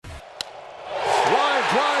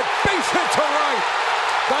hit to right.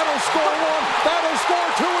 That'll score one. That'll score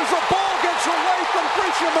two as the ball gets away from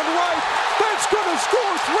Grisham and right. That's going to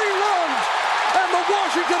score 3 runs. And the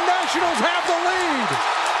Washington Nationals have the lead.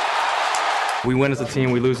 We win as a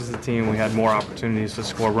team, we lose as a team. We had more opportunities to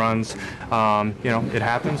score runs. It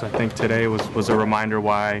happens. I think today was a reminder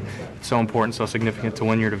why it's so important, so significant to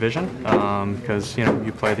win your division, because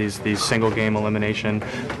you play these single game elimination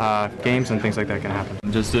games and things like that can happen.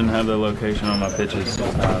 Just didn't have the location on my pitches.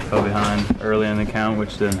 Fell behind early in the count,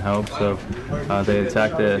 which didn't help. So they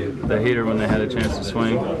attacked the heater when they had a chance to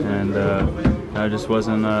swing, and I just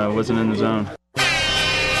wasn't in the zone.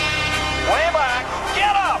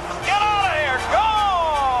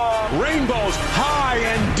 Rainbows high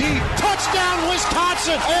and deep. Touchdown,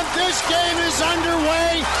 Wisconsin! And this game is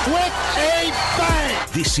underway with a bang!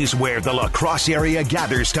 This is where the La Crosse area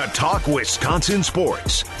gathers to talk Wisconsin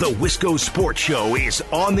sports. The Wisco Sports Show is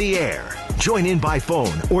on the air. Join in by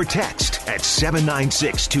phone or text at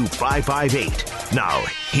 796-2558. Now,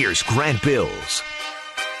 here's Grant Bills.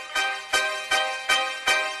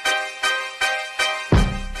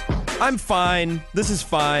 I'm fine. This is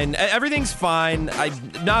fine. Everything's fine. I'm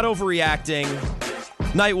not overreacting.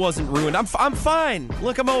 Night wasn't ruined. I'm fine.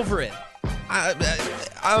 Look, I'm over it.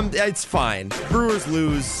 It's fine. Brewers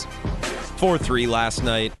lose 4-3 last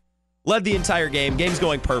night. Led the entire game. Game's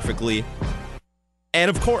going perfectly. And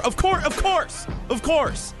of course,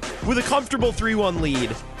 with a comfortable 3-1 lead,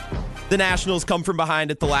 the Nationals come from behind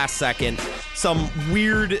at the last second. Some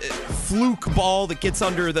weird fluke ball that gets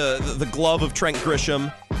under the glove of Trent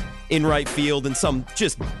Grisham in right field, and some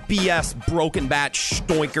just BS broken bat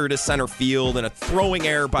stoinker to center field, and a throwing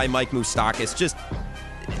error by Mike Moustakas. Just,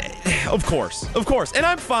 of course. And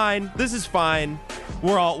I'm fine. This is fine.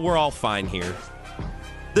 We're all fine here.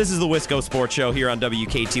 This is the Wisco Sports Show here on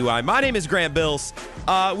WK2I. My name is Grant Bills.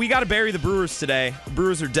 We got to bury the Brewers today. The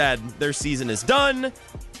Brewers are dead. Their season is done.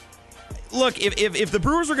 Look, if the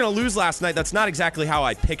Brewers were going to lose last night, that's not exactly how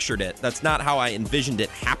I pictured it. That's not how I envisioned it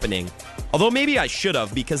happening. Although maybe I should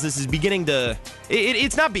have, because this is beginning to...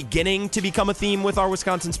 It's not beginning to become a theme with our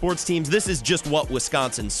Wisconsin sports teams. This is just what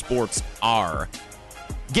Wisconsin sports are.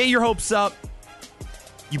 Get your hopes up.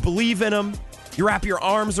 You believe in them. You wrap your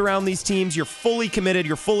arms around these teams. You're fully committed.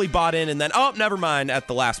 You're fully bought in. And then, never mind, at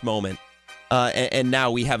the last moment. And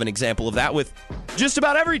now we have an example of that with just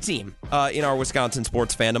about every team in our Wisconsin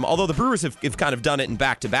sports fandom. Although the Brewers have kind of done it in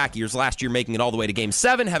back-to-back years. Last year making it all the way to Game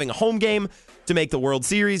 7, having a home game to make the World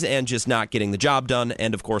Series, and just not getting the job done.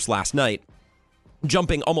 And, of course, last night,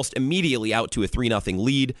 jumping almost immediately out to a 3-0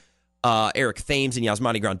 lead. Eric Thames and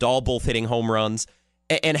Yasmani Grandal both hitting home runs.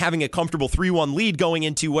 And having a comfortable 3-1 lead going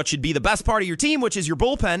into what should be the best part of your team, which is your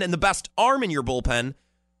bullpen, and the best arm in your bullpen,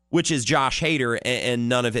 which is Josh Hader, and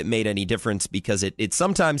none of it made any difference, because it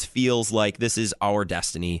sometimes feels like this is our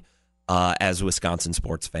destiny as Wisconsin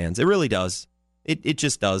sports fans. It really does. It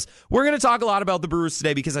just does. We're going to talk a lot about the Brewers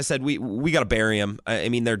today, because I said we got to bury them. I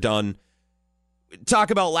mean, they're done.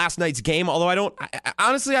 Talk about last night's game, although I don't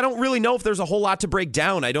really know if there's a whole lot to break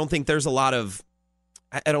down. I don't think there's a lot of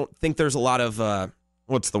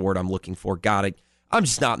what's the word I'm looking for? God, I'm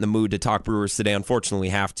just not in the mood to talk Brewers today. Unfortunately,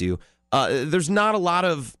 have to. There's not a lot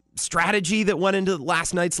of strategy that went into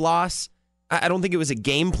last night's loss. I don't think it was a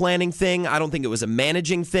game planning thing. I don't think it was a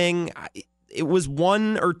managing thing. It was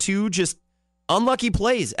one or two just unlucky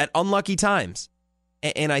plays at unlucky times.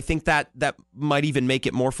 And I think that might even make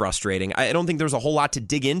it more frustrating. I don't think there's a whole lot to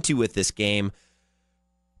dig into with this game.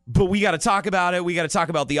 But we got to talk about it. We got to talk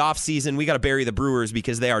about the offseason. We got to bury the Brewers,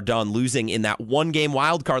 because they are done losing in that one-game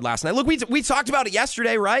wild card last night. Look, we talked about it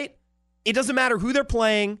yesterday, right? It doesn't matter who they're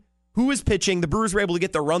playing, who is pitching. The Brewers were able to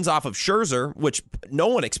get their runs off of Scherzer, which no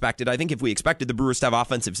one expected. I think if we expected the Brewers to have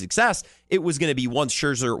offensive success, it was going to be once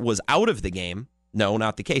Scherzer was out of the game. No,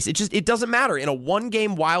 not the case. It doesn't matter. In a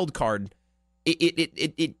one-game wild card,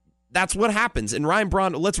 that's what happens. And Ryan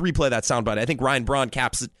Braun, let's replay that soundbite. I think Ryan Braun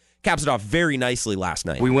caps it off very nicely last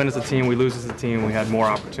night. We win as a team, we lose as a team. We had more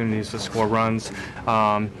opportunities to score runs.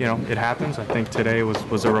 It happens. I think today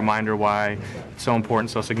was a reminder why it's so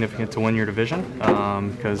important, so significant to win your division,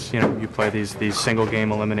 because you play these single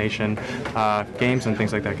game elimination games, and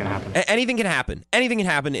things like that can happen. Anything can happen. Anything can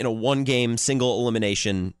happen in a one-game single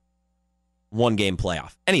elimination, one-game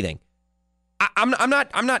playoff. Anything. I'm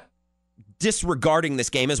not disregarding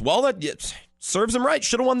this game as well. That serves them right.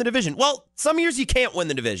 Should have won the division. Well, some years you can't win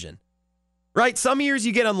the division, right? Some years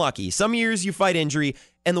you get unlucky. Some years you fight injury,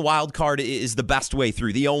 and the wild card is the best way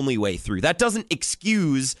through, the only way through. That doesn't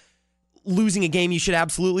excuse losing a game you should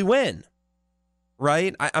absolutely win,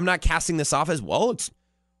 right? I'm not casting this off as, well, it's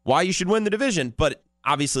why you should win the division. But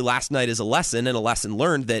obviously last night is a lesson, and a lesson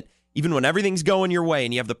learned that even when everything's going your way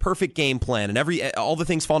and you have the perfect game plan and all the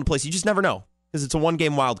things fall into place, you just never know because it's a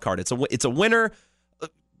one-game wild card. It's a winner,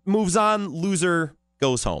 moves on, loser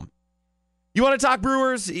goes home. You want to talk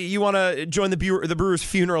Brewers? You want to join the Brewers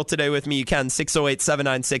funeral today with me? You can,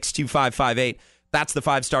 608-796-2558. That's the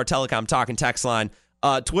 5-Star Telecom talk and text line.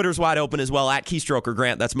 Twitter's wide open as well, at Keystroker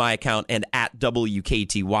Grant. That's my account, and at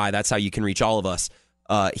WKTY. That's how you can reach all of us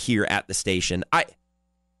here at the station.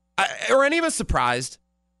 Are any of us surprised?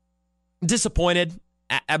 Disappointed?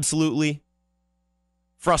 Absolutely.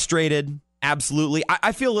 Frustrated? Absolutely.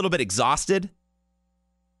 I feel a little bit exhausted.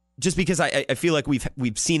 Just because I feel like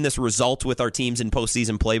we've seen this result with our teams in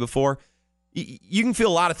postseason play before. You can feel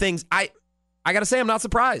a lot of things. I got to say, I'm not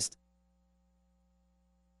surprised.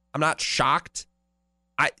 I'm not shocked.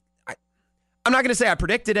 I'm not going to say I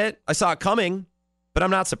predicted it. I saw it coming, but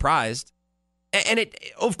I'm not surprised. And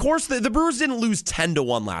of course, the Brewers didn't lose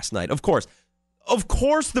 10-1 last night. Of course,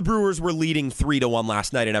 the Brewers were leading 3-1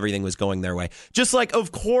 last night, and everything was going their way. Just like,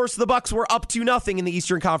 of course, the Bucks were up 2-0 in the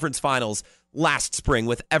Eastern Conference Finals last spring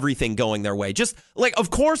with everything going their way. Just like,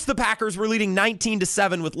 of course, the Packers were leading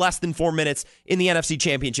 19-7 with less than 4 minutes in the NFC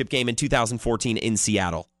Championship game in 2014 in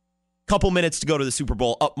Seattle. Couple minutes to go to the Super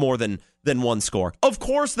Bowl, up more than one score. Of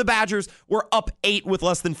course, the Badgers were up 8 with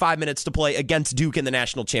less than 5 minutes to play against Duke in the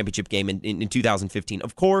national championship game in 2015.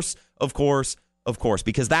 Of course,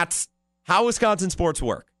 because that's how Wisconsin sports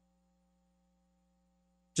work.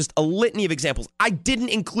 Just a litany of examples. I didn't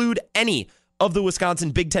include any of the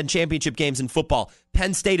Wisconsin Big Ten championship games in football.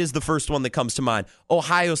 Penn State is the first one that comes to mind.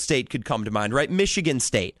 Ohio State could come to mind, right? Michigan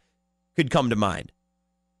State could come to mind.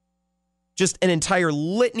 Just an entire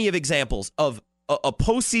litany of examples of a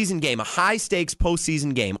postseason game, a high-stakes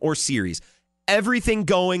postseason game or series. Everything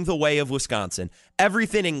going the way of Wisconsin.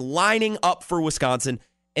 Everything lining up for Wisconsin.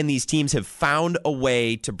 And these teams have found a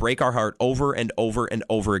way to break our heart over and over and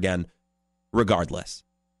over again, regardless.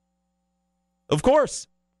 Of course,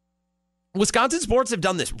 Wisconsin sports have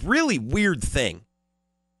done this really weird thing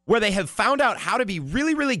where they have found out how to be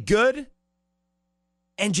really, really good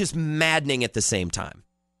and just maddening at the same time.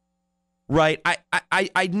 Right?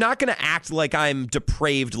 I'm not going to act like I'm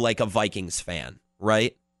depraved like a Vikings fan,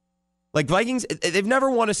 right? Like Vikings, they've never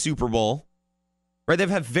won a Super Bowl, right? They've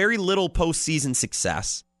had very little postseason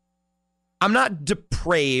success. I'm not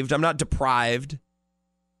depraved. I'm not deprived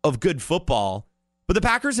of good football. But the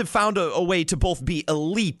Packers have found a way to both be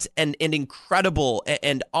elite and incredible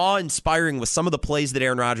and awe-inspiring with some of the plays that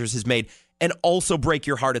Aaron Rodgers has made and also break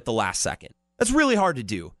your heart at the last second. That's really hard to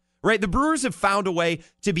do, right? The Brewers have found a way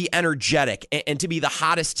to be energetic and to be the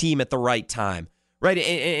hottest team at the right time, right?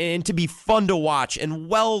 And to be fun to watch and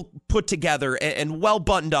well put together and well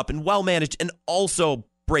buttoned up and well managed and also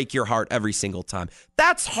break your heart every single time.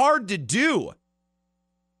 That's hard to do.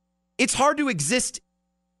 It's hard to exist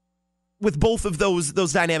with both of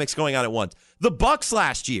those dynamics going on at once. The Bucks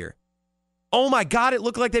last year, oh my God, it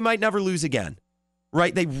looked like they might never lose again,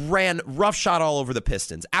 right? They ran roughshod all over the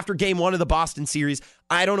Pistons. After game 1 of the Boston series,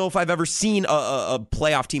 I don't know if I've ever seen a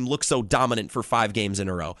playoff team look so dominant for 5 games in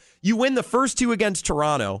a row. You win the first 2 against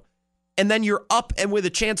Toronto, and then you're up and with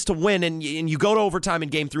a chance to win, and you go to overtime in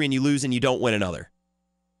game 3 and you lose and you don't win another.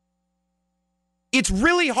 It's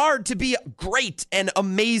really hard to be great and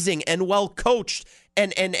amazing and well coached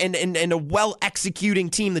and a well executing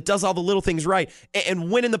team that does all the little things right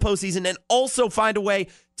and win in the postseason and also find a way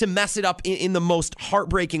to mess it up in the most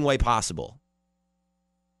heartbreaking way possible.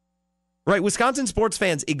 Right? Wisconsin sports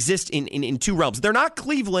fans exist in 2 realms. They're not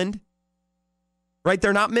Cleveland, right?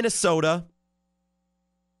 They're not Minnesota.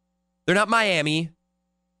 They're not Miami.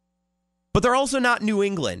 But they're also not New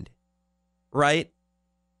England, right?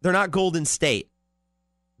 They're not Golden State.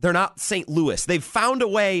 They're not St. Louis. They've found a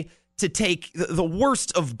way to take the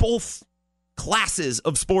worst of both classes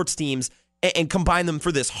of sports teams and combine them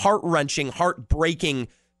for this heart-wrenching, heart-breaking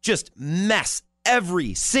just mess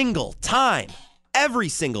every single time. Every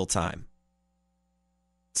single time.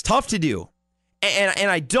 It's tough to do. And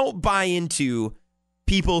I don't buy into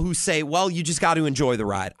people who say, well, you just got to enjoy the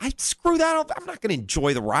ride. Screw that up. I'm not going to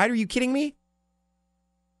enjoy the ride. Are you kidding me?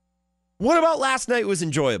 What about last night was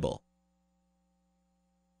enjoyable?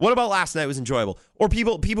 What about last night was enjoyable? Or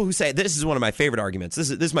people who say, this is one of my favorite arguments.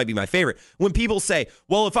 This might be my favorite. When people say,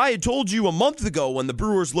 well, if I had told you a month ago when the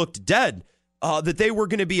Brewers looked dead, that they were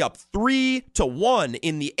going to be up 3-1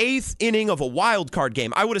 in the 8th inning of a wild card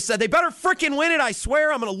game, I would have said, they better freaking win it. I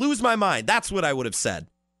swear I'm going to lose my mind. That's what I would have said.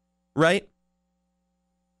 Right?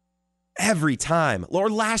 Every time. Or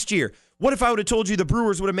last year, what if I would have told you the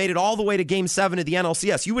Brewers would have made it all the way to Game 7 of the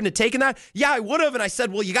NLCS? You wouldn't have taken that? Yeah, I would have. And I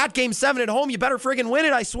said, well, you got Game 7 at home. You better friggin' win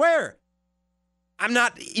it, I swear. I'm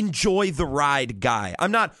not enjoy the ride guy.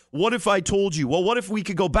 I'm not, what if I told you? Well, what if we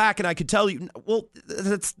could go back and I could tell you? Well,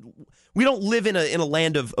 we don't live in a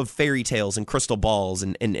land of fairy tales and crystal balls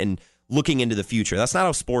and looking into the future. That's not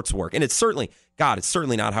how sports work. And it's certainly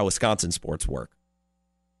not how Wisconsin sports work.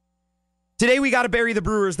 Today we got to bury the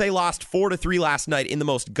Brewers. They lost 4-3 last night in the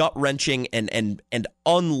most gut-wrenching and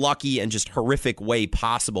unlucky and just horrific way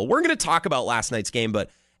possible. We're going to talk about last night's game,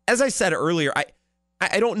 but as I said earlier,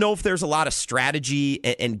 I don't know if there's a lot of strategy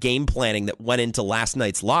and game planning that went into last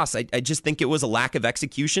night's loss. I just think it was a lack of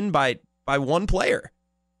execution by one player,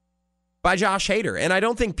 by Josh Hader. And I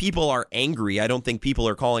don't think people are angry. I don't think people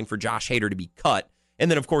are calling for Josh Hader to be cut. And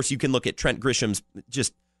then, of course, you can look at Trent Grisham's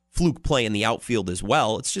just fluke play in the outfield as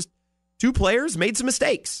well. It's just two players made some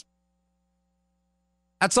mistakes.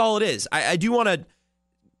 That's all it is. I do want to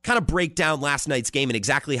kind of break down last night's game and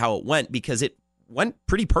exactly how it went, because it went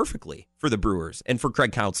pretty perfectly for the Brewers and for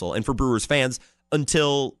Craig Counsell and for Brewers fans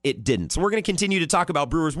until it didn't. So we're going to continue to talk about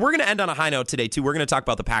Brewers. We're going to end on a high note today, too. We're going to talk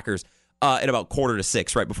about the Packers at about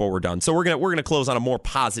 5:45 right before we're done. So we're going to close on a more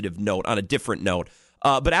positive note, on a different note.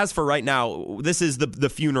 But as for right now, this is the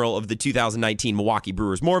funeral of the 2019 Milwaukee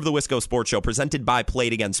Brewers. More of the Wisco Sports Show presented by Play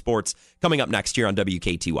It Again Sports coming up next year on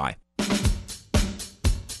WKTY.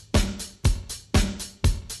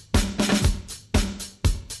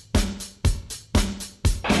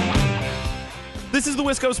 This is the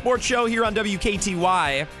Wisco Sports Show here on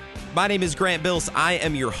WKTY. My name is Grant Bills. I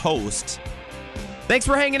am your host. Thanks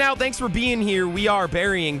for hanging out. Thanks for being here. We are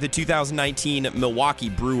burying the 2019 Milwaukee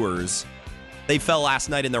Brewers. They fell last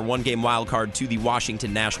night in their one-game wild card to the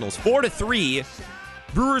Washington Nationals, 4-3.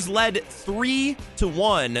 Brewers led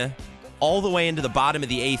 3-1 all the way into the bottom of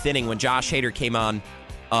the eighth inning when Josh Hader came on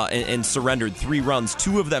and surrendered 3 runs,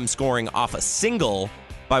 2 of them scoring off a single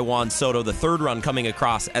by Juan Soto. The third run coming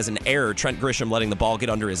across as an error, Trent Grisham letting the ball get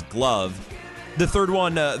under his glove. The third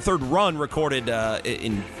run recorded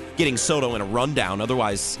in getting Soto in a rundown.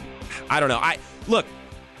 Otherwise, I don't know. Look,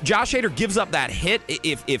 Josh Hader gives up that hit.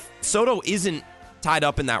 If Soto isn't tied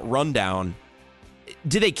up in that rundown,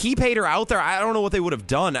 do they keep Hader out there? I don't know what they would have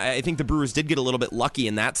done. I think the Brewers did get a little bit lucky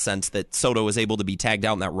in that sense that Soto was able to be tagged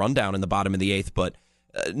out in that rundown in the bottom of the eighth, but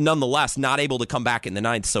nonetheless, not able to come back in the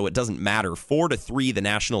ninth, so it doesn't matter. 4-3, the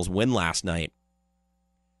Nationals win last night.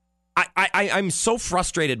 I'm so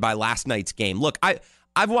frustrated by last night's game. Look,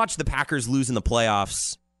 I've watched the Packers lose in the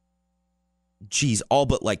playoffs, all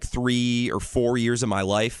but like 3 or 4 years of my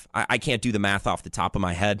life. I can't do the math off the top of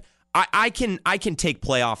my head. I can take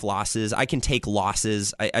playoff losses. I can take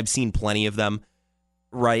losses. I've seen plenty of them,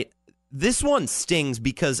 right? This one stings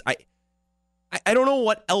because I don't know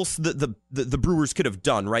what else the Brewers could have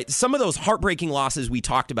done, right? Some of those heartbreaking losses we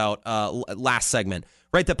talked about last segment,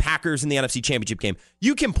 right? The Packers in the NFC Championship game.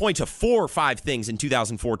 You can point to 4 or 5 things in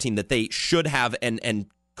 2014 that they should have and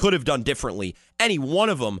could have done differently. Any one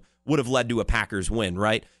of them would have led to a Packers win,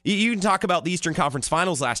 right? You can talk about the Eastern Conference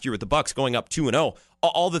Finals last year with the Bucks going up 2-0.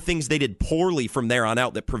 All the things they did poorly from there on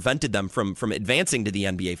out that prevented them from advancing to the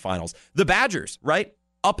NBA Finals. The Badgers, right?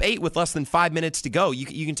 Up 8 with less than 5 minutes to go.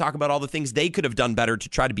 You can talk about all the things they could have done better to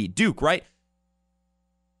try to beat Duke, right?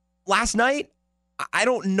 Last night, I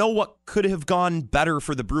don't know what could have gone better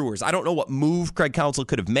for the Brewers. I don't know what move Craig Counsell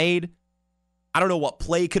could have made. I don't know what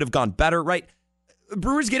play could have gone better, right?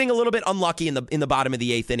 Brewers getting a little bit unlucky in the bottom of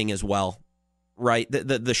the eighth inning as well, right?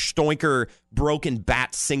 The Stoinker broken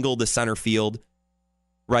bat single to center field,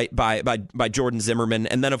 right, by Jordan Zimmerman.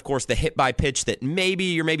 And then, of course, the hit by pitch that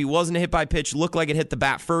maybe or maybe wasn't a hit by pitch, looked like it hit the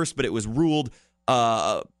bat first, but it was ruled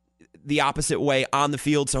the opposite way on the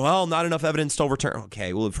field. So, not enough evidence to overturn.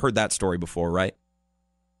 Okay, we've heard that story before, right?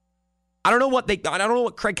 I don't know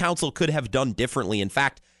what Craig Counsell could have done differently. In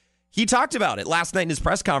fact, he talked about it last night in his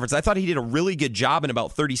press conference. I thought he did a really good job in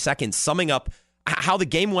about 30 seconds summing up how the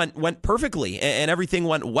game went perfectly and everything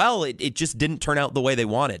went well. It just didn't turn out the way they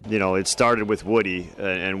wanted. You know, it started with Woody,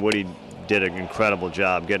 and Woody did an incredible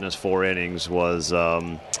job. Getting us 4 innings was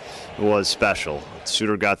special.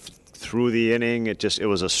 Suter got through the inning. It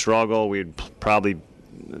was a struggle. We'd probably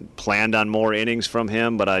planned on more innings from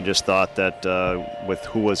him, but I just thought that with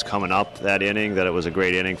who was coming up that inning, that it was a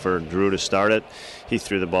great inning for Drew to start it. He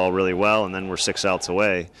threw the ball really well, and then we're 6 outs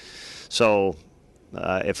away. So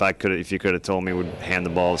if you could have told me we'd hand the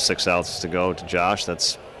ball with 6 outs to go to Josh,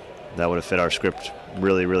 that would have fit our script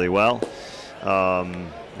really, really well.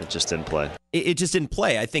 It just didn't play. It just didn't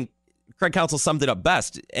play. I think Craig Counsell summed it up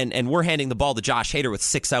best, and we're handing the ball to Josh Hader with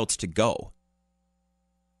 6 outs to go.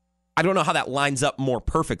 I don't know how that lines up more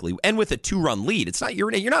perfectly. And with a 2-run lead, it's not you're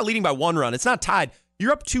not leading by 1 run. It's not tied.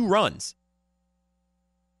 You're up 2 runs.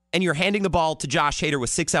 And you're handing the ball to Josh Hader with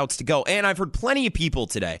 6 outs to go. And I've heard plenty of people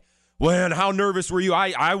today When, how nervous were you?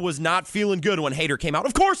 I was not feeling good when Hader came out.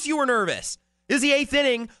 Of course you were nervous. This is the 8th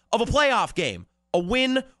inning of a playoff game, a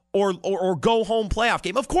win or go home playoff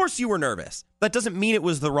game. Of course you were nervous. That doesn't mean it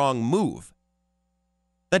was the wrong move.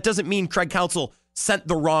 That doesn't mean Craig Counsell sent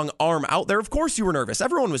the wrong arm out there. Of course you were nervous.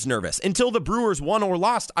 Everyone was nervous. Until the Brewers won or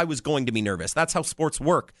lost, I was going to be nervous. That's how sports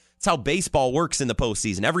work. It's how baseball works in the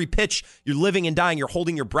postseason. Every pitch, you're living and dying. You're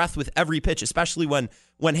holding your breath with every pitch, especially when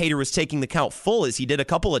Hader was taking the count full, as he did a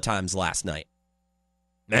couple of times last night.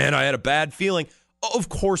 Man, I had a bad feeling. Of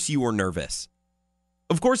course you were nervous.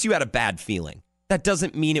 Of course you had a bad feeling. That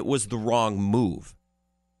doesn't mean it was the wrong move.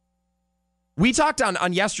 We talked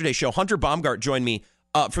on yesterday's show. Hunter Baumgart joined me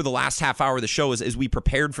for the last half hour of the show as we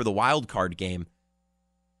prepared for the wild card game,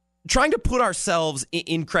 trying to put ourselves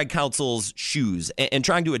in Craig Counsell's shoes and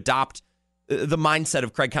trying to adopt the mindset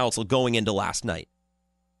of Craig Counsell going into last night.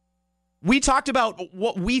 We talked about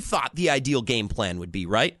what we thought the ideal game plan would be,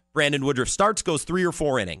 right? Brandon Woodruff starts, goes 3 or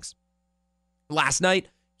 4 innings. Last night,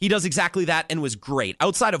 he does exactly that and was great.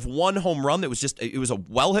 Outside of one home run that was it was a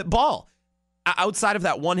well-hit ball. Outside of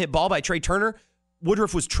that one-hit ball by Trey Turner,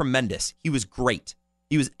 Woodruff was tremendous. He was great.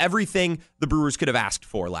 He was everything the Brewers could have asked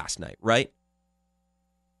for last night, right?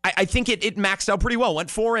 I think it maxed out pretty well.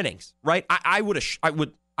 Went 4 innings, right?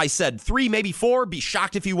 I said 3, maybe 4. Be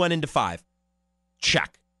shocked if he went into 5.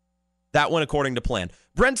 Check. That went according to plan.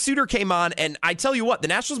 Brent Suter came on, and I tell you what, the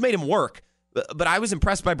Nationals made him work. But I was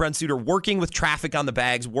impressed by Brent Suter working with traffic on the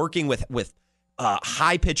bags, working with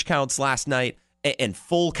high pitch counts last night and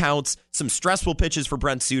full counts. Some stressful pitches for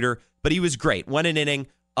Brent Suter, but he was great. Went an inning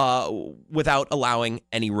without allowing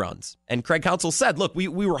any runs. And Craig Counsell said, look, we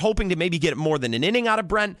were hoping to maybe get more than an inning out of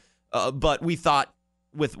Brent, but we thought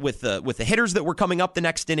with the hitters that were coming up the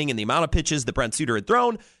next inning and the amount of pitches that Brent Suter had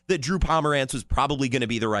thrown, that Drew Pomerantz was probably going to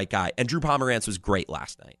be the right guy. And Drew Pomerantz was great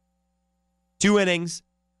last night. 2 innings,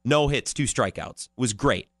 no hits, 2 strikeouts. Was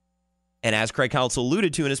great. And as Craig Counsell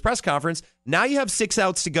alluded to in his press conference, now you have 6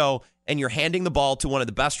 outs to go, and you're handing the ball to one of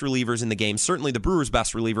the best relievers in the game, certainly the Brewers'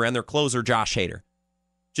 best reliever, and their closer, Josh Hader.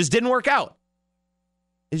 Just didn't work out.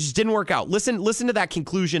 It just didn't work out. Listen to that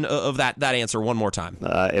conclusion of that answer one more time.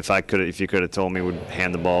 If you could have told me we'd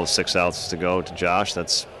hand the ball with 6 outs to go to Josh,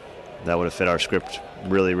 that would have fit our script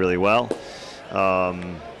really, really well.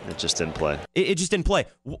 It just didn't play. It just didn't play.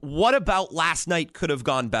 What about last night could have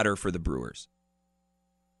gone better for the Brewers?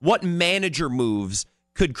 What manager moves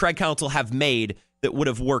could Craig Counsell have made that would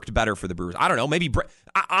have worked better for the Brewers? I don't know. Maybe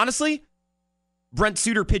honestly, Brent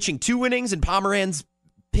Suter pitching 2 innings and Pomerantz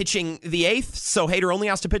pitching the 8th, so Hader only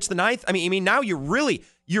has to pitch the 9th. I mean, now you're really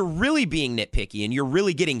being nitpicky and you're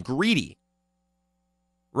really getting greedy,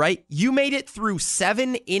 right? You made it through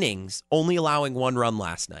 7 innings, only allowing 1 run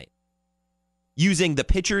last night, using the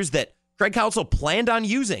pitchers that Craig Counsell planned on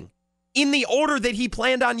using in the order that he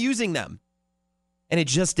planned on using them, and it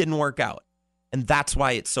just didn't work out, and that's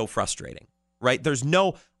why it's so frustrating, right? There's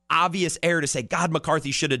no obvious error to say, God,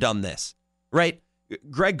 McCarthy should have done this, right?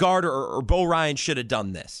 Greg Gard or Bo Ryan should have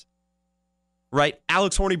done this, right?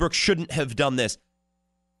 Alex Hornibrook shouldn't have done this.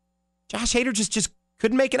 Josh Hader just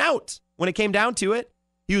couldn't make it out when it came down to it.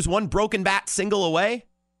 He was 1 broken bat single away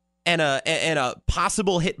and a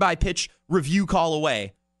possible hit by pitch review call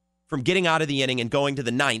away from getting out of the inning and going to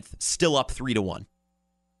the 9th, still up 3-1.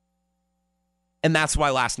 And that's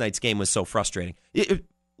why last night's game was so frustrating.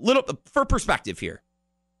 For perspective here,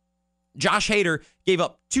 Josh Hader gave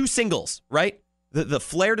up 2 singles, right? The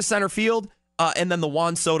flare to center field, and then the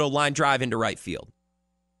Juan Soto line drive into right field.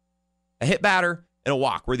 A hit batter and a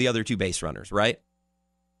walk were the other 2 base runners, right?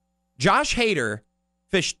 Josh Hader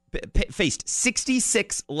faced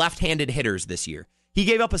 66 left-handed hitters this year. He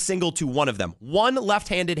gave up a single to one of them. 1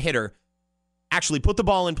 left-handed hitter actually put the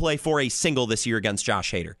ball in play for a single this year against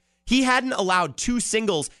Josh Hader. He hadn't allowed 2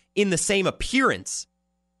 singles in the same appearance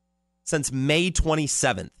since May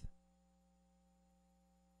 27th.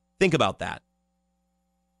 Think about that.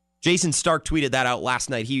 Jason Stark tweeted that out last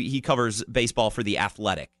night. He covers baseball for The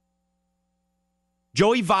Athletic.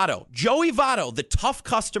 Joey Votto, the tough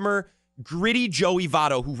customer, gritty Joey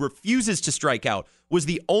Votto, who refuses to strike out, was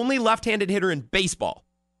the only left-handed hitter in baseball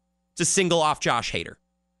to single off Josh Hader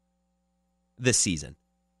this season.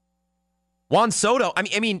 Juan Soto,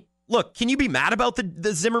 I mean, look, can you be mad about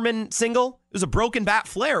the Zimmerman single? It was a broken bat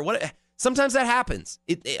flare. Sometimes that happens.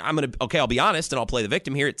 I'll be honest, and I'll play the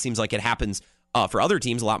victim here. It seems like it happens for other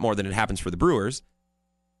teams a lot more than it happens for the Brewers.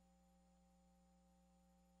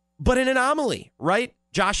 But an anomaly, right?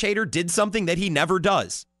 Josh Hader did something that he never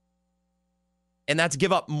does. And that's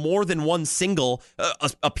give up more than 1 single,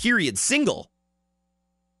 a period single,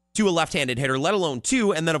 to a left-handed hitter, let alone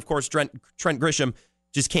 2. And then, of course, Trent Grisham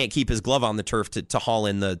just can't keep his glove on the turf to haul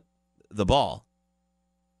in the the ball.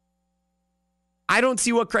 I don't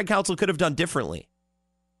see what Craig Counsell could have done differently.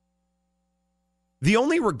 The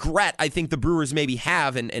only regret I think the Brewers maybe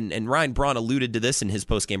have, and Ryan Braun alluded to this in his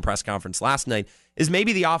postgame press conference last night, is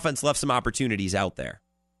maybe the offense left some opportunities out there.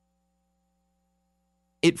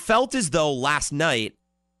 It felt as though last night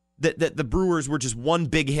that the Brewers were just one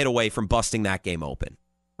big hit away from busting that game open,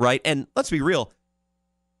 right? And let's be real,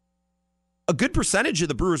 a good percentage of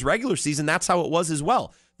the Brewers' regular season, that's how it was as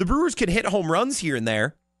well. The Brewers could hit home runs here and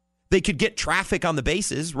there. They could get traffic on the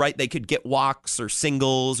bases, right? They could get walks or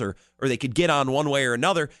singles, or they could get on one way or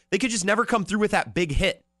another. They could just never come through with that big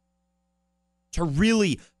hit to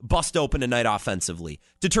really bust open a night offensively,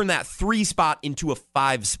 to turn that 3 spot into a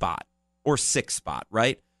 5 spot or 6 spot,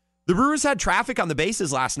 right? The Brewers had traffic on the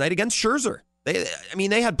bases last night against Scherzer.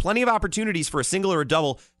 They had plenty of opportunities for a single or a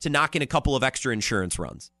double to knock in a couple of extra insurance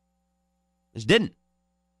runs. Just didn't.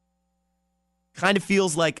 Kind of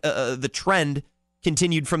feels like the trend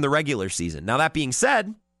continued from the regular season. Now, that being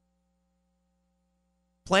said,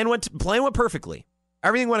 plan went perfectly.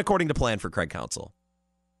 Everything went according to plan for Craig Counsell.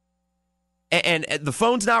 And the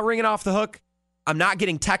phone's not ringing off the hook. I'm not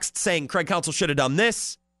getting texts saying Craig Counsell should have done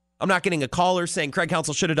this. I'm not getting a caller saying Craig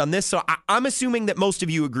Counsell should have done this. So I'm assuming that most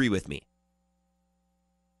of you agree with me.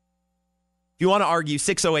 If you want to argue,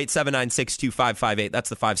 608-796-2558.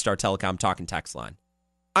 That's the 5-Star Telecom talk and text line.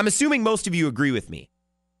 I'm assuming most of you agree with me.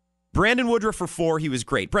 Brandon Woodruff for 4, he was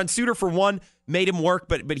great. Brent Suter for 1, made him work,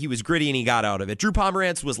 but he was gritty and he got out of it. Drew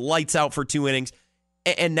Pomerantz was lights out for 2 innings.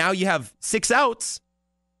 And now you have 6 outs.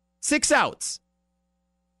 6 outs.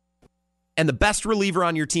 And the best reliever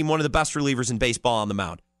on your team, one of the best relievers in baseball on the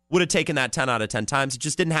mound, would have taken that 10 out of 10 times. It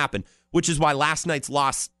just didn't happen, which is why last night's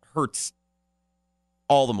loss hurts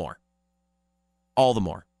all the more. All the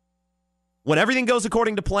more. When everything goes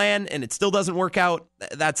according to plan and it still doesn't work out,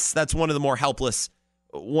 that's one of the more helpless,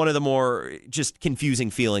 one of the more just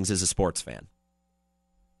confusing feelings as a sports fan.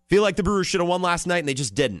 Feel like the Brewers should have won last night and they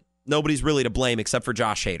just didn't. Nobody's really to blame except for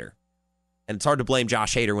Josh Hader. And it's hard to blame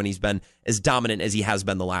Josh Hader when he's been as dominant as he has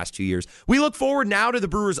been the last 2 years. We look forward now to the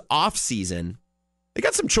Brewers' offseason. They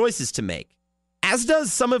got some choices to make, as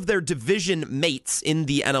does some of their division mates in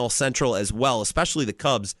the NL Central as well, especially the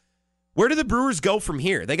Cubs. Where do the Brewers go from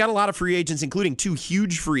here? They got a lot of free agents, including 2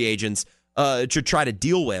 huge free agents to try to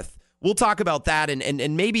deal with. We'll talk about that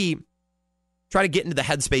and maybe try to get into the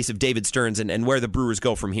headspace of David Stearns and where the Brewers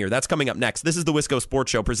go from here. That's coming up next. This is the Wisco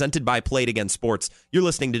Sports Show, presented by Play It Again Sports. You're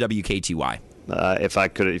listening to WKTY.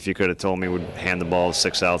 If you could have told me we'd hand the ball with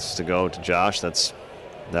 6 outs to go to Josh, that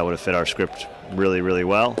would have fit our script really, really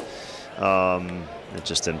well. It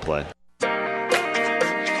just didn't play.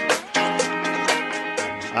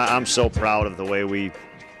 I'm so proud of the way we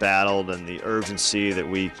battled and the urgency that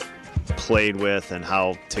we played with and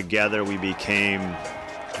how together we became,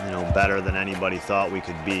 better than anybody thought we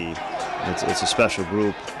could be. It's a special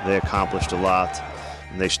group. They accomplished a lot,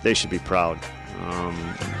 and they should be proud.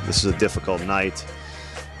 This is a difficult night.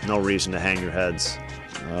 No reason to hang your heads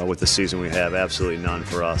with the season we have. Absolutely none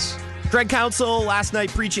for us. Craig Counsell last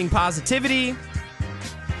night preaching positivity.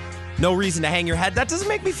 No reason to hang your head. That doesn't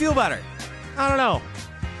make me feel better. I don't know.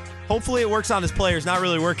 Hopefully it works on his players, not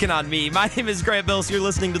really working on me. My name is Grant Bills. You're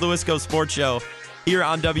listening to the Wisco Sports Show here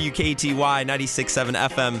on WKTY 96.7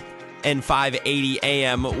 FM and 580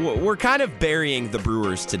 AM. We're kind of burying the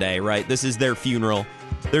Brewers today, right? This is their funeral.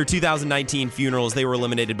 Their 2019 funerals. They were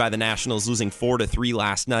eliminated by the Nationals, losing 4-3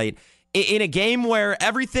 last night in a game where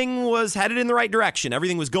everything was headed in the right direction.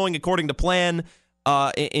 Everything was going according to plan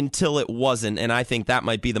until it wasn't, and I think that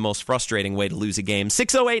might be the most frustrating way to lose a game.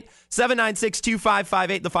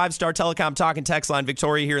 608-796-2558, the 5-Star Telecom talk and text line.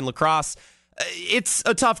 Victoria here in La Crosse. It's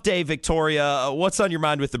a tough day, Victoria. What's on your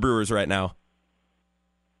mind with the Brewers right now?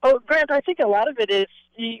 Oh, Grant, I think a lot of it is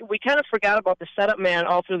we kind of forgot about the setup man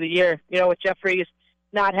all through the year. With Jeffries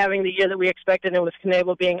not having the year that we expected and with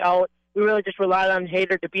Knebel being out, we really just relied on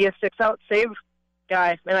Hader to be a 6-out save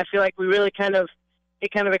guy. And I feel like we really kind of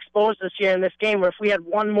exposed us here in this game, where if we had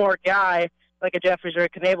one more guy, like a Jeffries or a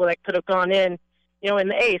Knebel, that could have gone in, in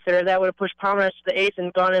the 8th, or that would have pushed Pomerantz to the 8th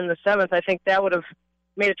and gone in the 7th, I think that would have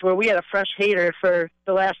made it to where we had a fresh Hader for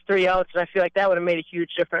the last 3 outs, and I feel like that would have made a huge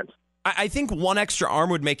difference. I think one extra arm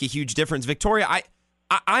would make a huge difference. Victoria,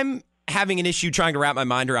 I'm having an issue trying to wrap my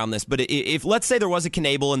mind around this, but if let's say there was a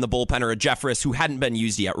Knebel in the bullpen or a Jeffress who hadn't been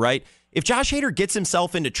used yet, right? If Josh Hader gets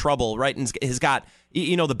himself into trouble, right, and has got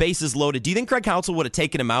the bases loaded, do you think Craig Counsell would have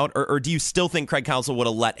taken him out, or do you still think Craig Counsell would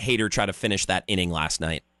have let Hader try to finish that inning last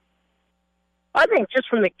night? I think just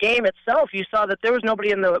from the game itself, you saw that there was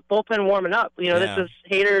nobody in the bullpen warming up. This is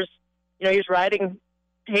Hader's, he's riding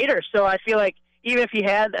Hader. So I feel like even if he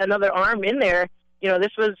had another arm in there,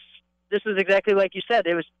 this was this is exactly like you said.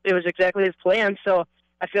 It was exactly his plan. So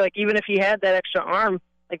I feel like even if he had that extra arm,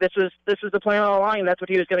 like this was the plan all along, and that's what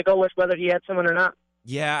he was going to go with, whether he had someone or not.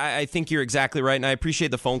 Yeah, I think you're exactly right, and I appreciate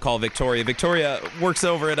the phone call, Victoria. Victoria works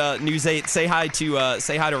over at News 8. Say hi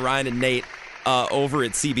to Ryan and Nate over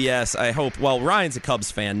at CBS. I hope. Well, Ryan's a Cubs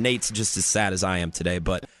fan. Nate's just as sad as I am today,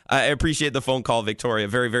 but I appreciate the phone call, Victoria,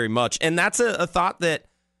 very, very much. And that's a thought that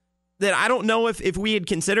I don't know if we had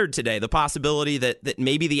considered today, the possibility that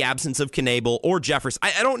maybe the absence of Knebel or Jeffress.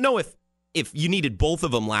 I don't know if you needed both of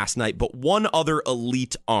them last night, but one other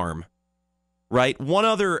elite arm, right? One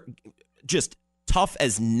other just tough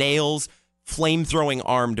as nails, flame-throwing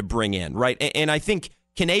arm to bring in, right? And I think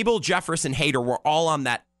Knebel, Jeffress, and Hader were all on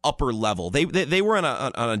that upper level. They were on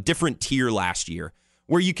a different tier last year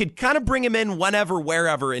where you could kind of bring them in whenever,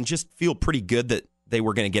 wherever, and just feel pretty good that they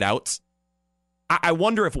were going to get outs. I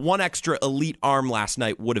wonder if one extra elite arm last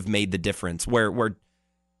night would have made the difference, where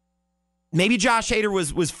maybe Josh Hader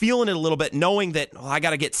was feeling it a little bit, knowing that I got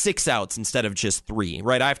to get 6 outs instead of just 3,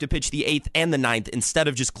 right? I have to pitch the 8th and the 9th instead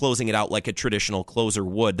of just closing it out like a traditional closer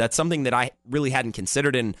would. That's something that I really hadn't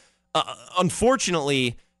considered, and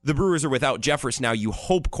unfortunately, the Brewers are without Jeffress now. You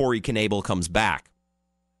hope Corey Knebel comes back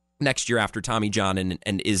next year after Tommy John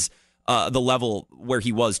and is the level where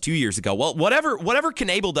he was 2 years ago. Well, whatever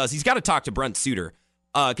Knebel does, he's got to talk to Brent Suter,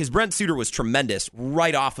 because Brent Suter was tremendous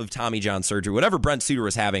right off of Tommy John surgery. Whatever Brent Suter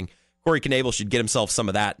was having, Corey Knebel should get himself some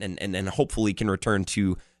of that and hopefully can return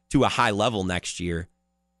to a high level next year.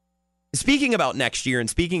 Speaking about next year and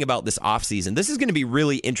speaking about this offseason, this is going to be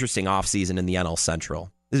really interesting offseason in the NL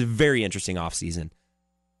Central. This is a very interesting offseason.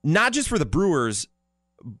 Not just for the Brewers,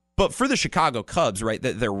 but for the Chicago Cubs, right?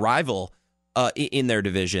 Their rival in their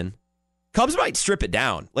division. Cubs might strip it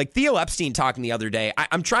down. Like Theo Epstein talking the other day,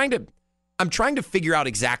 I'm trying to figure out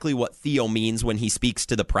exactly what Theo means when he speaks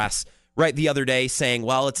to the press. Right, the other day saying,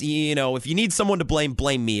 well, it's, if you need someone to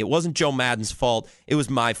blame me. It wasn't Joe Maddon's fault. It was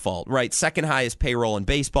my fault, right? Second highest payroll in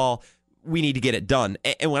baseball. We need to get it done.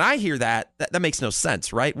 And when I hear that makes no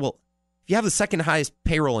sense, right? Well, if you have the second highest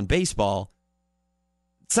payroll in baseball,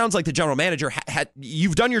 it sounds like the general manager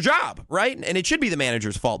you've done your job, right? And it should be the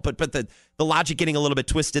manager's fault. But the logic getting a little bit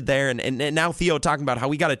twisted there. And now Theo talking about how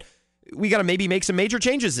we got to maybe make some major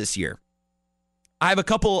changes this year. I have a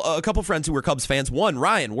couple friends who were Cubs fans. One,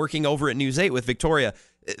 Ryan, working over at News 8 with Victoria,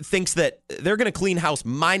 thinks that they're going to clean house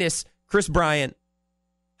minus Chris Bryant,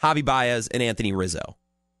 Javi Baez, and Anthony Rizzo.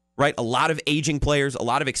 Right? A lot of aging players, a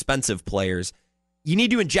lot of expensive players. You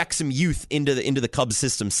need to inject some youth into the Cubs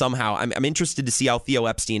system somehow. I'm interested to see how Theo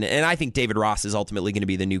Epstein, and I think David Ross is ultimately going to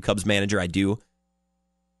be the new Cubs manager. I do.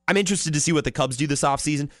 I'm interested to see what the Cubs do this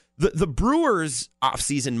offseason. The Brewers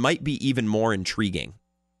offseason might be even more intriguing.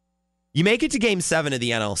 You make it to Game 7 of the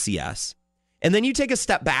NLCS, and then you take a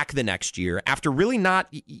step back the next year after really not...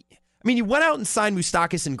 I mean, you went out and signed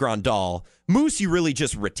Moustakas and Grandal. Moose you really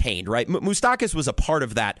just retained, right? Moustakas was a part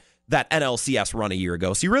of that NLCS run a year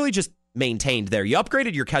ago, so you really just maintained there. You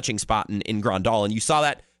upgraded your catching spot in Grandal, and you saw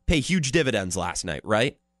that pay huge dividends last night,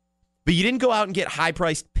 right? But you didn't go out and get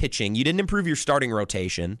high-priced pitching. You didn't improve your starting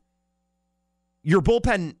rotation. Your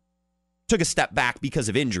bullpen took a step back because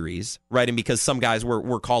of injuries, right? And because some guys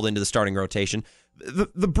were called into the starting rotation.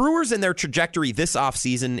 The Brewers and their trajectory this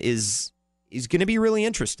offseason is going to be really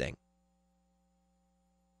interesting.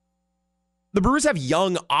 The Brewers have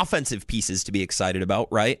young offensive pieces to be excited about,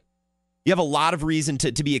 right? You have a lot of reason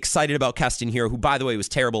to be excited about Keston Hiura, who, by the way, was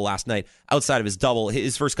terrible last night outside of his double.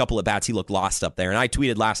 His first couple at bats, he looked lost up there. And I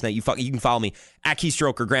tweeted last night, you can follow me, at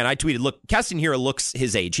Keystroker Grant. I tweeted, look, Keston Hiura looks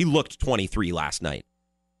his age. He looked 23 last night.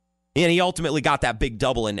 And he ultimately got that big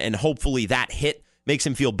double, and hopefully that hit makes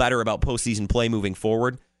him feel better about postseason play moving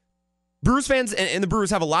forward. Brewers fans and the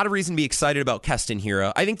Brewers have a lot of reason to be excited about Keston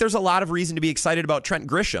Hiura. I think there's a lot of reason to be excited about Trent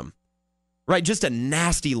Grisham, right? Just a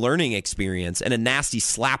nasty learning experience and a nasty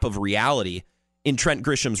slap of reality in Trent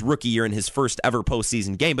Grisham's rookie year in his first ever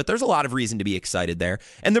postseason game. But there's a lot of reason to be excited there.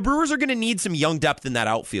 And the Brewers are going to need some young depth in that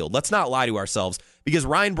outfield. Let's not lie to ourselves, because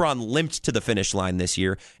Ryan Braun limped to the finish line this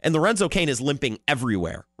year, and Lorenzo Cain is limping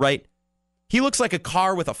everywhere, right? He looks like a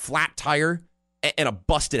car with a flat tire and a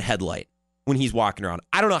busted headlight when he's walking around.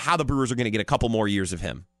 I don't know how the Brewers are going to get a couple more years of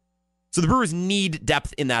him. So the Brewers need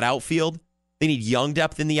depth in that outfield. They need young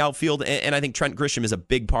depth in the outfield, and I think Trent Grisham is a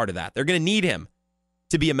big part of that. They're going to need him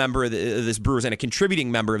to be a member of this Brewers and a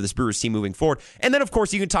contributing member of this Brewers team moving forward. And then, of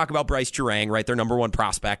course, you can talk about Bryce Turang, right? Their number one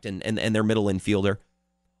prospect and their middle infielder.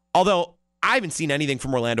 Although I haven't seen anything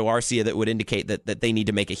from Orlando Arcia that would indicate that they need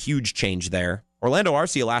to make a huge change there. Orlando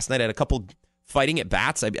Arcia last night had a couple fighting at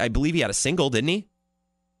bats. I believe he had a single, didn't he?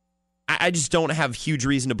 I just don't have huge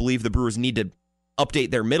reason to believe the Brewers need to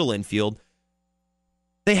update their middle infield.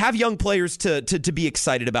 They have young players to be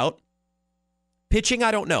excited about. Pitching,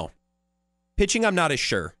 I don't know. Pitching, I'm not as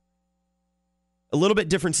sure. A little bit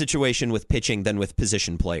different situation with pitching than with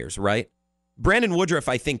position players, right? Brandon Woodruff,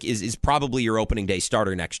 I think, is probably your opening day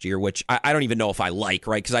starter next year, which I don't even know if I like,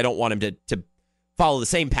 right? Because I don't want him to follow the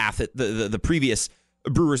same path that the previous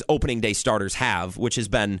Brewers opening day starters have, which has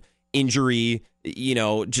been injury,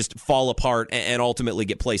 just fall apart and ultimately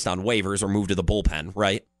get placed on waivers or moved to the bullpen,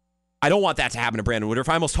 right? I don't want that to happen to Brandon Woodruff.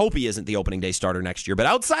 I almost hope he isn't the opening day starter next year. But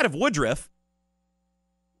outside of Woodruff,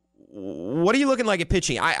 what are you looking like at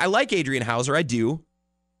pitching? I like Adrian Hauser. I do.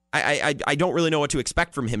 I don't really know what to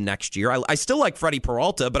expect from him next year. I still like Freddie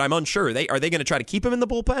Peralta, but I'm unsure. Are they going to try to keep him in the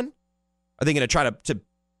bullpen? Are they going to try to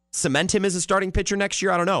cement him as a starting pitcher next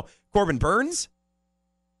year? I don't know. Corbin Burns?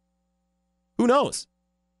 Who knows?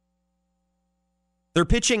 Their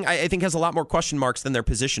pitching, I think, has a lot more question marks than their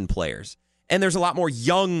position players. And there's a lot more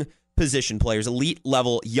young position players,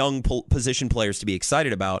 elite-level young position players to be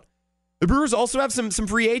excited about. The Brewers also have some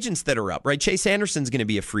free agents that are up, right? Chase Anderson's going to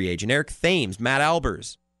be a free agent. Eric Thames, Matt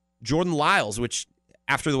Albers, Jordan Lyles, which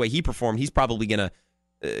after the way he performed, he's probably going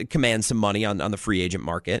to command some money on the free agent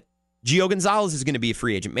market. Gio Gonzalez is going to be a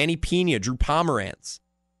free agent. Manny Pena, Drew Pomerantz.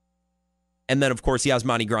 And then, of course,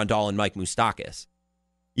 Yasmani Grandal and Mike Moustakas.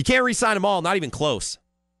 You can't re-sign them all, not even close.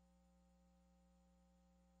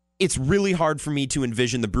 It's really hard for me to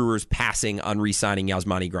envision the Brewers passing on re-signing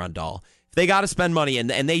Yasmani Grandal. If they got to spend money, and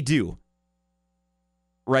they do,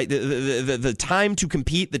 right? The time to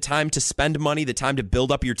compete, the time to spend money, the time to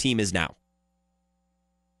build up your team is now.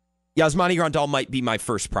 Yasmani Grandal might be my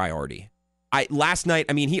first priority. Last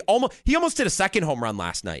night, he almost hit a second home run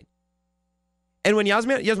last night. And when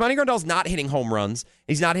Yasmani Grandal's not hitting home runs,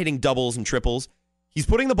 he's not hitting doubles and triples, he's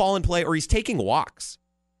putting the ball in play or he's taking walks.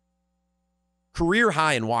 Career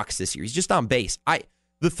high in walks this year. He's just on base.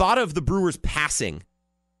 The thought of the Brewers passing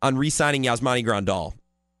on re-signing Yasmani Grandal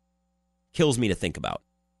kills me to think about.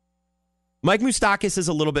 Mike Moustakas is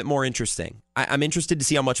a little bit more interesting. I'm interested to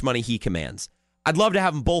see how much money he commands. I'd love to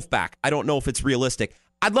have them both back. I don't know if it's realistic.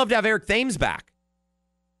 I'd love to have Eric Thames back,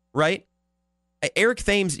 right? Eric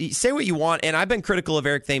Thames, say what you want, and I've been critical of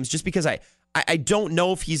Eric Thames just because I don't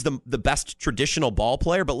know if he's the best traditional ball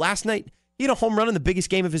player, but last night he had a home run in the biggest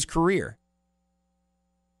game of his career.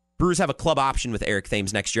 Brewers have a club option with Eric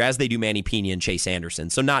Thames next year, as they do Manny Pena and Chase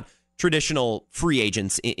Anderson. So not traditional free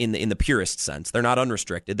agents in the purest sense. They're not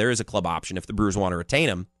unrestricted. There is a club option if the Brewers want to retain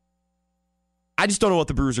him. I just don't know what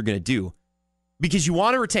the Brewers are going to do. Because you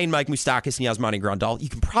want to retain Mike Moustakas and Yasmani Grandal. You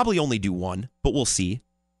can probably only do one, but we'll see.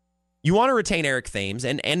 You want to retain Eric Thames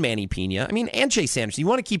and Manny Pena. And Chase Anderson. You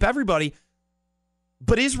want to keep everybody.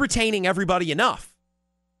 But is retaining everybody enough?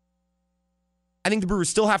 I think the Brewers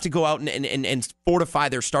still have to go out and fortify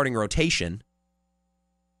their starting rotation.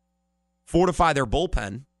 Fortify their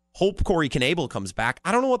bullpen. Hope Corey Knebel comes back.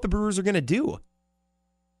 I don't know what the Brewers are going to do.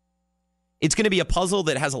 It's going to be a puzzle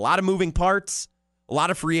that has a lot of moving parts, a lot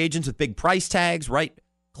of free agents with big price tags, right?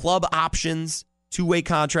 Club options, two-way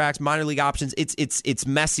contracts, minor league options. It's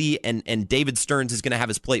messy, and David Stearns is going to have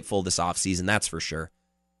his plate full this offseason, that's for sure.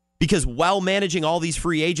 Because while managing all these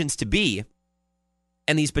free agents to be,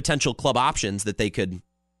 and these potential club options that they could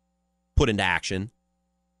put into action,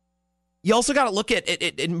 you also got to look at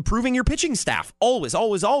improving your pitching staff. Always,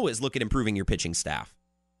 always, always look at improving your pitching staff.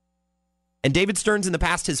 And David Stearns in the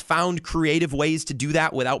past has found creative ways to do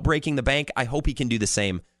that without breaking the bank. I hope he can do the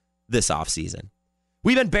same this offseason.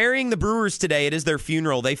 We've been burying the Brewers today. It is their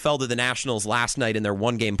funeral. They fell to the Nationals last night in their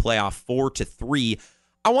one-game playoff 4-3.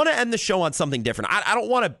 I want to end the show on something different. I don't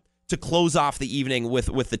want to close off the evening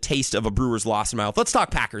with the taste of a Brewers loss in my mouth. Let's talk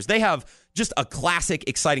Packers. They have just a classic,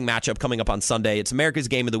 exciting matchup coming up on Sunday. It's America's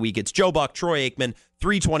Game of the Week. It's Joe Buck, Troy Aikman,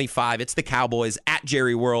 3:25. It's the Cowboys at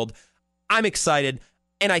Jerry World. I'm excited,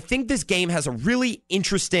 and I think this game has a really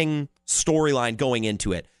interesting storyline going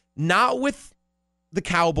into it. Not with the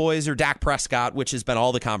Cowboys or Dak Prescott, which has been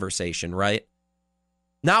all the conversation, right?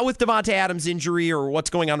 Not with Devontae Adams' injury or what's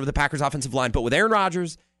going on with the Packers offensive line, but with Aaron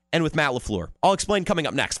Rodgers and with Matt LaFleur. I'll explain coming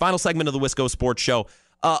up next. Final segment of the Wisco Sports Show.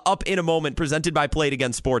 Up in a moment, presented by Play It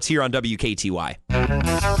Again Sports here on WKTY.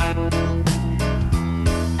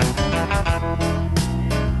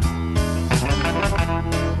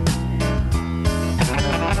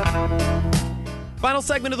 Final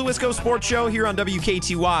segment of the Wisco Sports Show here on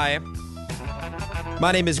WKTY.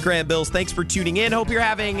 My name is Grant Bills. Thanks for tuning in. Hope you're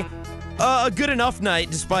having a good enough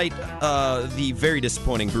night despite the very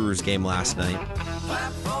disappointing Brewers game last night.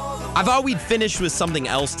 I thought we'd finish with something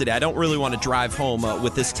else today. I don't really want to drive home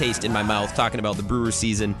with this taste in my mouth talking about the Brewers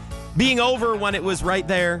season being over when it was right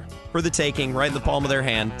there for the taking, right in the palm of their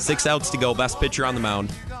hand. 6 outs to go, best pitcher on the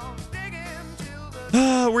mound.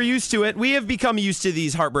 We're used to it. We have become used to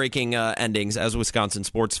these heartbreaking endings as Wisconsin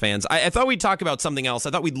sports fans. I thought we'd talk about something else.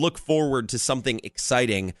 I thought we'd look forward to something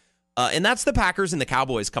exciting, and that's the Packers and the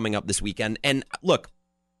Cowboys coming up this weekend. And look,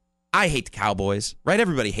 I hate the Cowboys, right?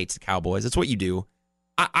 Everybody hates the Cowboys. That's what you do.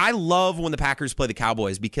 I love when the Packers play the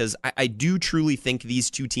Cowboys because I do truly think these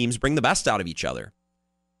two teams bring the best out of each other,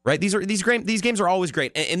 right? These games are always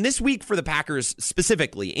great. And this week for the Packers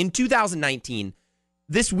specifically, in 2019,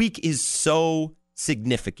 this week is so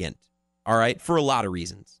significant, all right, for a lot of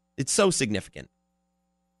reasons. It's so significant.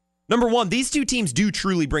 Number one, these two teams do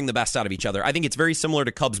truly bring the best out of each other. I think it's very similar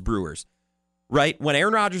to Cubs-Brewers, right? When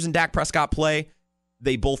Aaron Rodgers and Dak Prescott play,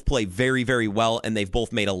 they both play very, very well, and they've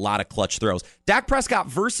both made a lot of clutch throws. Dak Prescott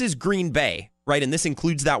versus Green Bay, right, and this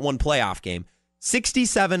includes that one playoff game,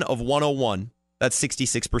 67 of 101. That's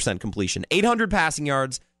 66% completion. 800 passing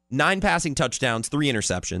yards, 9 passing touchdowns, 3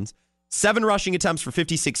 interceptions, 7 rushing attempts for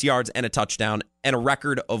 56 yards and a touchdown, and a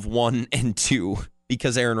record of 1-2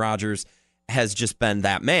 because Aaron Rodgers has just been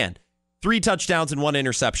that man. 3 touchdowns and 1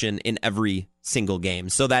 interception in every single game.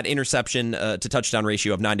 So that interception to touchdown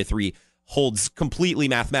ratio of 9-3 holds completely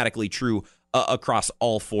mathematically true across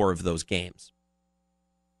all 4 of those games.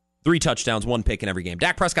 3 touchdowns, 1 pick in every game.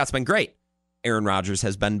 Dak Prescott's been great. Aaron Rodgers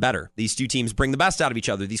has been better. These two teams bring the best out of each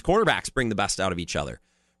other. These quarterbacks bring the best out of each other.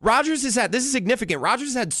 Rodgers has had, this is significant, Rodgers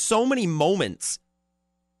has had so many moments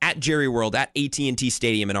at Jerry World, at AT&T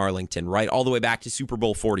Stadium in Arlington, right? All the way back to Super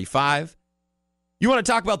Bowl 45. You want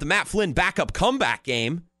to talk about the Matt Flynn backup comeback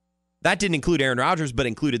game? That didn't include Aaron Rodgers, but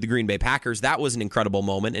included the Green Bay Packers. That was an incredible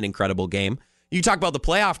moment, an incredible game. You talk about the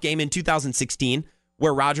playoff game in 2016,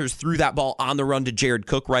 where Rodgers threw that ball on the run to Jared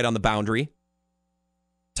Cook right on the boundary.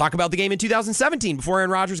 Talk about the game in 2017 before Aaron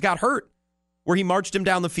Rodgers got hurt, where he marched him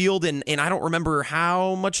down the field in I don't remember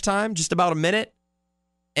how much time, just about a minute,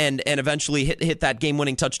 and eventually hit that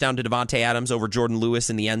game-winning touchdown to Davante Adams over Jordan Lewis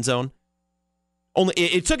in the end zone. Only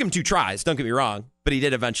it took him 2 tries, don't get me wrong, but he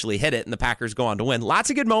did eventually hit it, and the Packers go on to win. Lots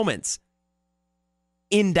of good moments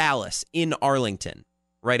in Dallas, in Arlington,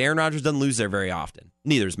 right? Aaron Rodgers doesn't lose there very often.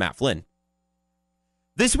 Neither is Matt Flynn.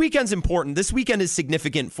 This weekend's important. This weekend is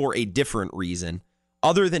significant for a different reason,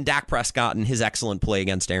 other than Dak Prescott and his excellent play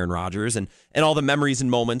against Aaron Rodgers and all the memories and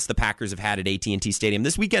moments the Packers have had at AT&T Stadium.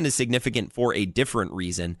 This weekend is significant for a different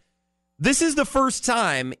reason. This is the first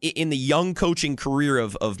time in the young coaching career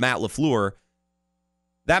of Matt LaFleur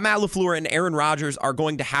that Matt LaFleur and Aaron Rodgers are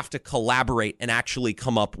going to have to collaborate and actually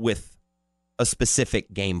come up with a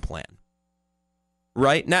specific game plan.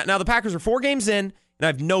 Right? Now the Packers are 4 games in, and I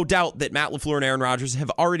have no doubt that Matt LaFleur and Aaron Rodgers have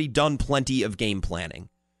already done plenty of game planning.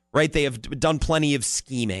 Right? They have done plenty of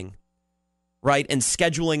scheming, right? And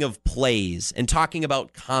scheduling of plays and talking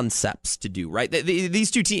about concepts to do, right?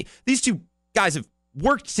 These two guys have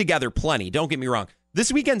worked together plenty, don't get me wrong.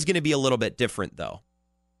 This weekend's going to be a little bit different, though.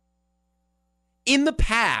 In the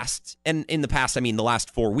past, and in the past, I mean the last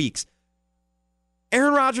 4 weeks,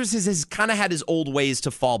 Aaron Rodgers has kind of had his old ways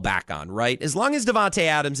to fall back on, right? As long as Davante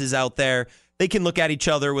Adams is out there, they can look at each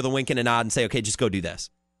other with a wink and a nod and say, okay, just go do this,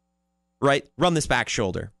 right? Run this back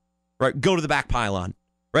shoulder. Right, go to the back pylon.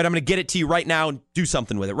 Right, I'm going to get it to you right now and do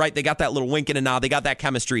something with it. Right, they got that little wink and a nod. They got that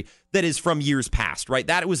chemistry that is from years past. Right,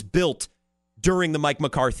 that was built during the Mike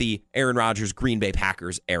McCarthy, Aaron Rodgers, Green Bay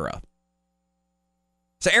Packers era.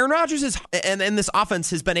 So Aaron Rodgers and this offense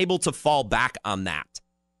has been able to fall back on that.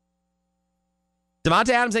 Davante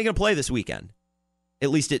Adams ain't going to play this weekend. At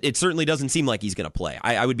least it certainly doesn't seem like he's going to play.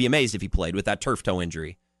 I would be amazed if he played with that turf toe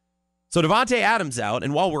injury. So Davante Adams out,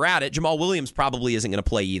 and while we're at it, Jamal Williams probably isn't going to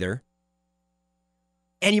play either.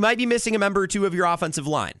 And you might be missing a member or 2 of your offensive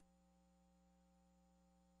line.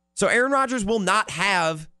 So Aaron Rodgers will not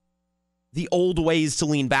have the old ways to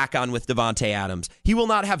lean back on with Davante Adams. He will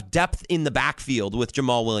not have depth in the backfield with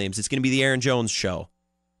Jamal Williams. It's going to be the Aaron Jones show.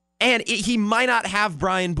 And he might not have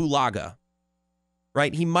Brian Bulaga,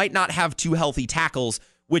 right? He might not have 2 healthy tackles,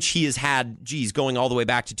 which he has had, going all the way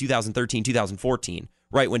back to 2013, 2014,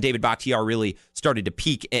 right? When David Bakhtiar really started to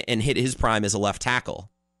peak and hit his prime as a left tackle.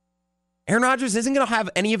 Aaron Rodgers isn't going to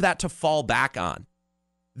have any of that to fall back on.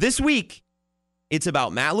 This week, it's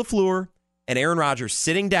about Matt LaFleur and Aaron Rodgers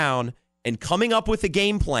sitting down and coming up with a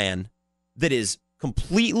game plan that is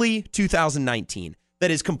completely 2019,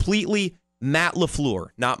 that is completely Matt LaFleur,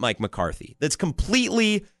 not Mike McCarthy, that's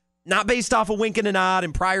completely not based off a wink and a nod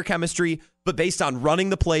and prior chemistry, but based on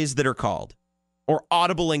running the plays that are called or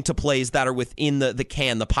audibling to plays that are within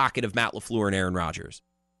the pocket of Matt LaFleur and Aaron Rodgers.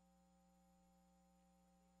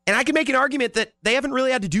 And I can make an argument that they haven't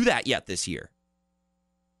really had to do that yet this year.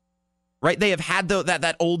 Right? They have had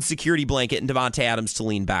that old security blanket in Davante Adams to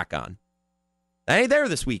lean back on. That ain't there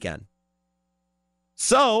this weekend.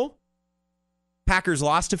 So, Packers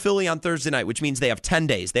lost to Philly on Thursday night, which means they have 10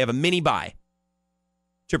 days. They have a mini bye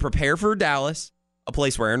to prepare for Dallas, a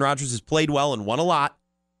place where Aaron Rodgers has played well and won a lot,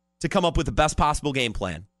 to come up with the best possible game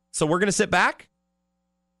plan. So we're going to sit back.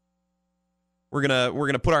 We're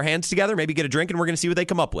gonna put our hands together, maybe get a drink, and we're going to see what they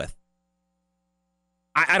come up with.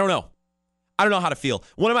 I don't know. I don't know how to feel.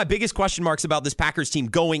 One of my biggest question marks about this Packers team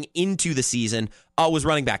going into the season was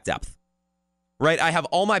running back depth. Right? I have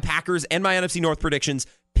all my Packers and my NFC North predictions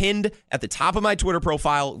pinned at the top of my Twitter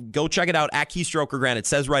profile. Go check it out at Keystroker Grant. It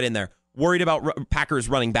says right in there, worried about Packers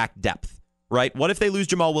running back depth. Right? What if they lose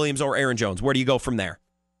Jamal Williams or Aaron Jones? Where do you go from there?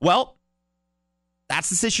 Well, that's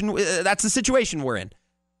the situation we're in.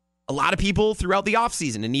 A lot of people throughout the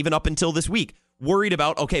offseason and even up until this week worried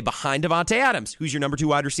about, okay, behind Davante Adams, who's your number 2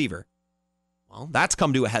 wide receiver? Well, that's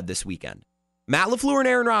come to a head this weekend. Matt LaFleur and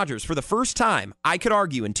Aaron Rodgers, for the first time, I could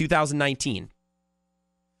argue in 2019,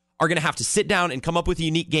 are going to have to sit down and come up with a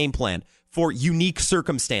unique game plan for unique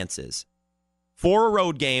circumstances for a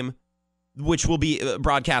road game, which will be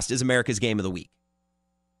broadcast as America's Game of the Week.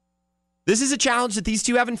 This is a challenge that these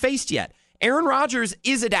two haven't faced yet. Aaron Rodgers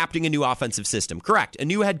is adapting a new offensive system, correct? A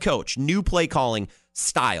new head coach, new play calling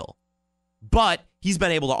style. But he's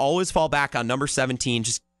been able to always fall back on number 17,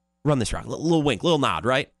 just run this route. Little wink, little nod,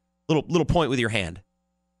 right? Little point with your hand.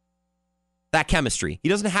 That chemistry. He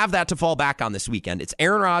doesn't have that to fall back on this weekend. It's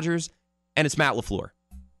Aaron Rodgers and it's Matt LaFleur.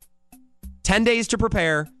 10 days to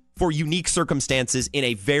prepare for unique circumstances in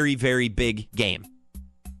a very, very big game.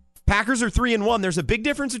 Packers are 3-1. There's a big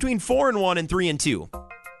difference between 4-1 and 3-2.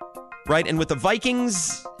 Right? And with the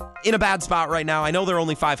Vikings in a bad spot right now, I know they're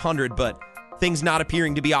only 500, but things not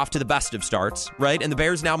appearing to be off to the best of starts, right? And the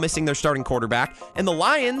Bears now missing their starting quarterback. And the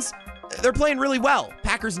Lions, they're playing really well.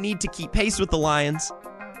 Packers need to keep pace with the Lions,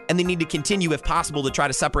 and they need to continue, if possible, to try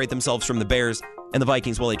to separate themselves from the Bears and the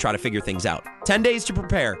Vikings while they try to figure things out. 10 days to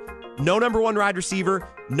prepare. No number 1 wide receiver,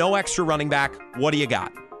 no extra running back. What do you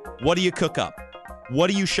got? What do you cook up? What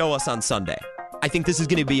do you show us on Sunday? I think this is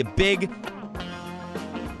going to be a big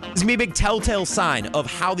telltale sign of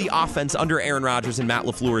how the offense under Aaron Rodgers and Matt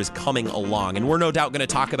LaFleur is coming along. And we're no doubt going to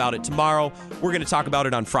talk about it tomorrow. We're going to talk about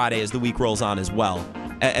it on Friday as the week rolls on as well,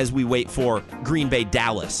 as we wait for Green Bay,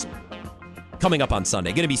 Dallas coming up on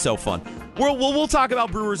Sunday. Going to be so fun. We'll talk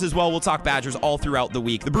about Brewers as well. We'll talk Badgers all throughout the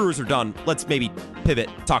week. The Brewers are done. Let's maybe pivot,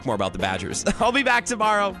 talk more about the Badgers. I'll be back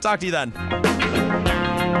tomorrow. Talk to you then.